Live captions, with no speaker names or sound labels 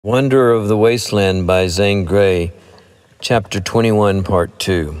Wonder of the Wasteland by Zane Grey, Chapter 21, Part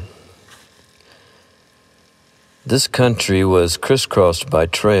 2. This country was crisscrossed by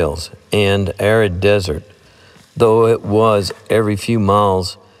trails and arid desert, though it was every few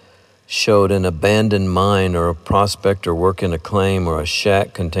miles showed an abandoned mine or a prospector working a claim or a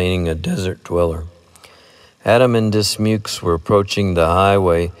shack containing a desert dweller. Adam and Dismukes were approaching the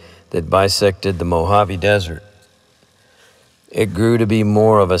highway that bisected the Mojave Desert. It grew to be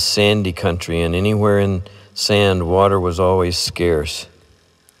more of a sandy country, and anywhere in sand, water was always scarce.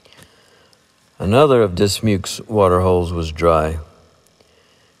 Another of Dismuke's water holes was dry.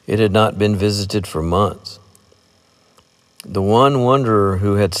 It had not been visited for months. The one wanderer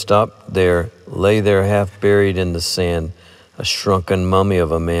who had stopped there lay there half buried in the sand, a shrunken mummy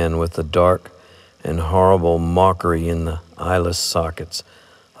of a man with a dark and horrible mockery in the eyeless sockets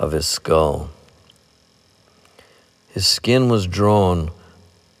of his skull. His skin was drawn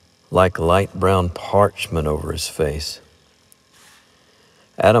like light brown parchment over his face.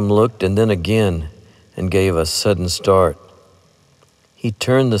 Adam looked and then again and gave a sudden start. He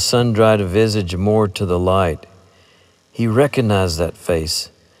turned the sun-dried visage more to the light. He recognized that face,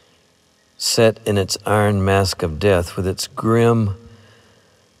 set in its iron mask of death, with its grim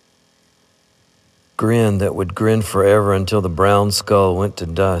grin that would grin forever until the brown skull went to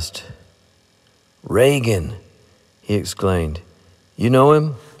dust. "Reagan!" he exclaimed. "You know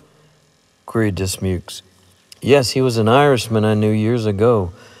him?" queried Dismukes. "Yes, he was an Irishman I knew years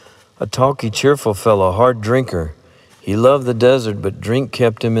ago. A talky, cheerful fellow, a hard drinker. He loved the desert, but drink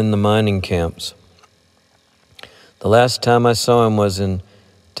kept him in the mining camps. The last time I saw him was in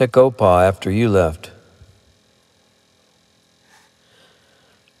Tecopa after you left."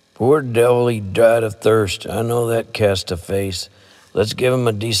 "Poor devil, he died of thirst. I know that cast of face. Let's give him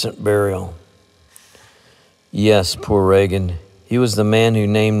a decent burial." "Yes, poor Reagan. He was the man who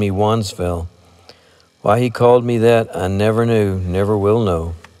named me Wansfell. Why he called me that, I never knew, never will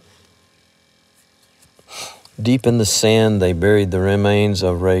know." Deep in the sand, they buried the remains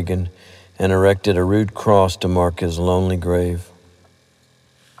of Reagan and erected a rude cross to mark his lonely grave.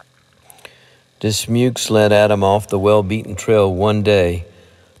 Dismukes led Adam off the well-beaten trail one day,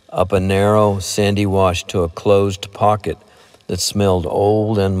 up a narrow, sandy wash to a closed pocket that smelled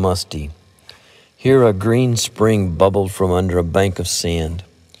old and musty. Here a green spring bubbled from under a bank of sand,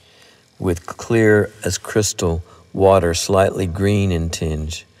 with clear as crystal water slightly green in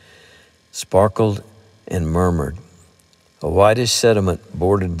tinge, sparkled and murmured. A whitish sediment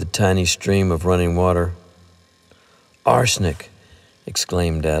bordered the tiny stream of running water. "Arsenic!"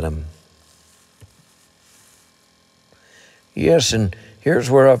 exclaimed Adam. "Yes, and here's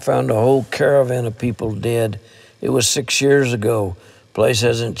where I found a whole caravan of people dead. It was 6 years ago. Place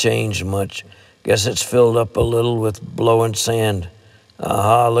hasn't changed much. Guess it's filled up a little with blowing sand.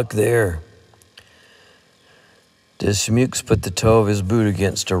 Aha, look there." Dismukes put the toe of his boot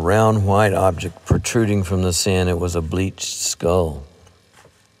against a round white object protruding from the sand. It was a bleached skull.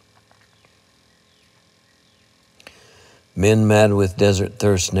 "Men mad with desert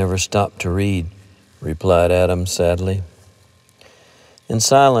thirst never stop to read," replied Adam sadly. In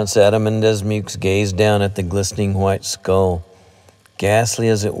silence, Adam and Dismukes gazed down at the glistening white skull. Ghastly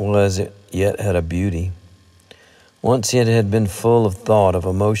as it was, it yet had a beauty. Once it had been full of thought, of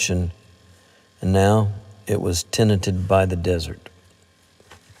emotion, and now it was tenanted by the desert.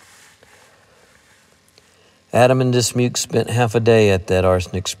 Adam and Dismukes spent half a day at that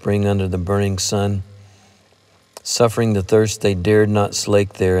arsenic spring under the burning sun, suffering the thirst they dared not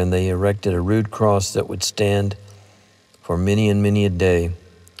slake there, and they erected a rude cross that would stand for many and many a day.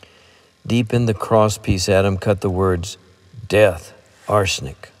 Deep in the crosspiece, Adam cut the words, "Death,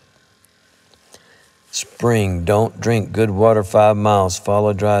 arsenic. Spring, don't drink, good water 5 miles,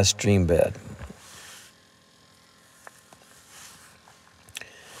 follow dry stream bed."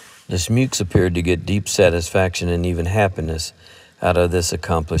 Dismukes appeared to get deep satisfaction and even happiness out of this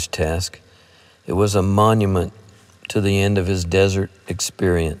accomplished task. It was a monument to the end of his desert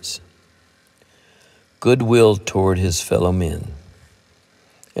experience. Goodwill toward his fellow men.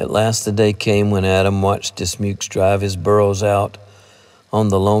 At last the day came when Adam watched Dismukes drive his burros out on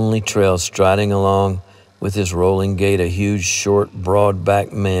the lonely trail, striding along with his rolling gait, a huge, short,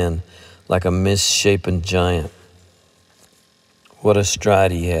 broad-backed man like a misshapen giant. What a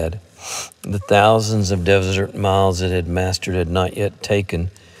stride he had. The thousands of desert miles it had mastered had not yet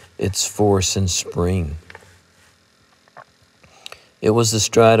taken its force in spring. It was the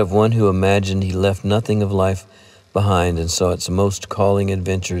stride of one who imagined he left nothing of life behind and saw its most calling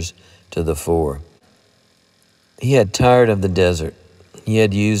adventures to the fore. He had tired of the desert. He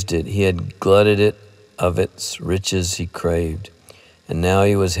had used it. He had glutted it of its riches he craved, and now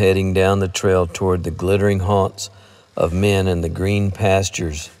he was heading down the trail toward the glittering haunts of men and the green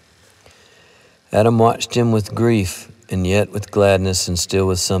pastures. Adam watched him with grief, and yet with gladness, and still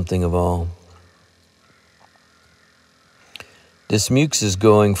with something of awe. Dismuke's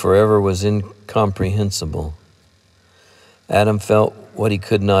going forever was incomprehensible. Adam felt what he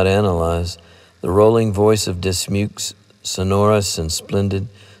could not analyze. The rolling voice of Dismuke's, sonorous and splendid,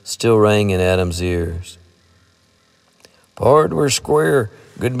 still rang in Adam's ears. "Pard, we're square.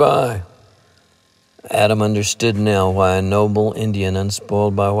 Goodbye." Adam understood now why a noble Indian,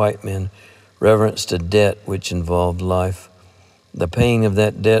 unspoiled by white men, reverenced a debt which involved life. The paying of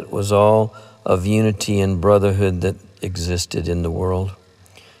that debt was all of unity and brotherhood that existed in the world.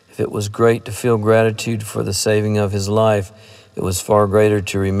 If it was great to feel gratitude for the saving of his life, it was far greater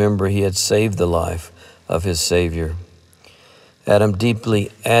to remember he had saved the life of his Savior. Adam,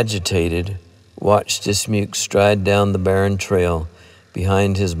 deeply agitated, watched Dismuke stride down the barren trail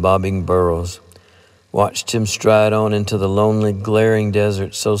behind his bobbing burros, watched him stride on into the lonely, glaring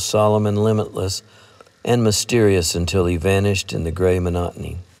desert, so solemn and limitless and mysterious, until he vanished in the gray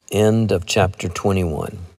monotony. End of chapter 21.